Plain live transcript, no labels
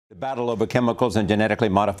The battle over chemicals and genetically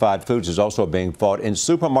modified foods is also being fought in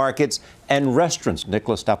supermarkets and restaurants.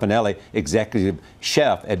 Nicholas Stefanelli, executive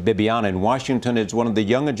chef at Bibiana in Washington, is one of the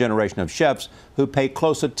younger generation of chefs who pay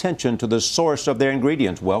close attention to the source of their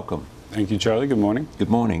ingredients. Welcome. Thank you, Charlie. Good morning. Good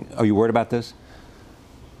morning. Are you worried about this?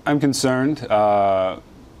 I'm concerned.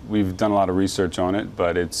 We've done a lot of research on it,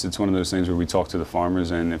 but it's one of those things where we talk to the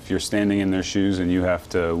farmers, and if you're standing in their shoes and you have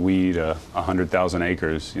to weed 100,000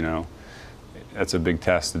 acres, you know, that's a big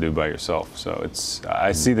task to do by yourself. So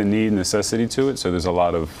I see the need and necessity to it. So there's a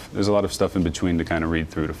lot of stuff in between to kind of read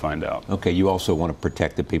through to find out. Okay, you also want to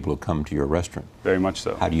protect the people who come to your restaurant. Very much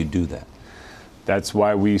so. How do you do that? That's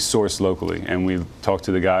why we source locally, and we talk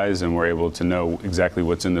to the guys, and we're able to know exactly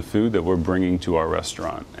what's in the food that we're bringing to our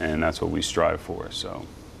restaurant, and that's what we strive for. So,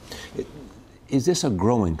 is this a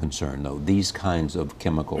growing concern, though? These kinds of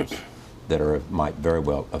chemicals that might very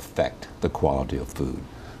well affect the quality of food.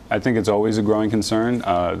 I think it's always a growing concern.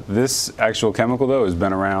 This actual chemical, though, has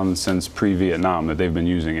been around since pre-Vietnam that they've been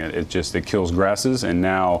using it. It kills grasses, and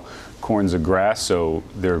now corn's a grass, so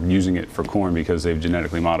they're using it for corn because they've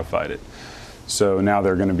genetically modified it. So now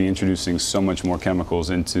they're going to be introducing so much more chemicals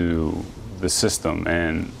into the system,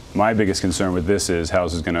 and my biggest concern with this is how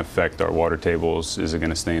is it going to affect our water tables? Is it going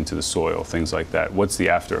to stay into the soil? Things like that. What's the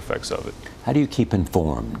after effects of it? How do you keep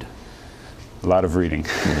informed? A lot of reading.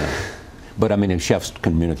 Yeah. But I mean, if chefs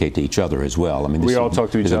communicate to each other as well. I mean, we all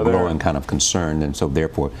talk to each other. It's a growing kind of concern, and so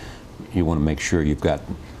therefore, you want to make sure you've got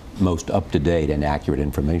most up-to-date and accurate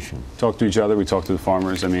information. Talk to each other. We talk to the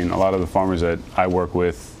farmers. I mean, a lot of the farmers that I work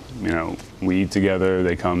with, you know, we eat together.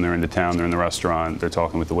 They come. They're in the town. They're in the restaurant. They're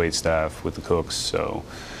talking with the wait staff, with the cooks. So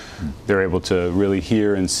they're able to really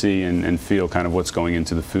hear and see and feel kind of what's going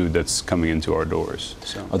into the food that's coming into our doors.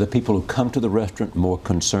 So. Are the people who come to the restaurant more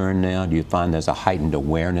concerned now? Do you find there's a heightened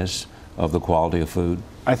awareness of the quality of food?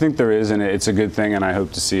 I think there is, and it's a good thing, and I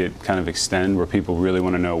hope to see it kind of extend where people really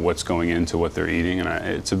want to know what's going into what they're eating, and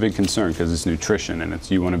it's a big concern because it's nutrition,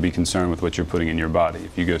 and you want to be concerned with what you're putting in your body.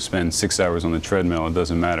 If you go spend 6 hours on the treadmill, it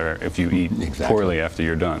doesn't matter if you eat poorly after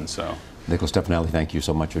you're done. So, Nicholas Stefanelli, thank you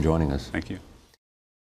so much for joining us. Thank you.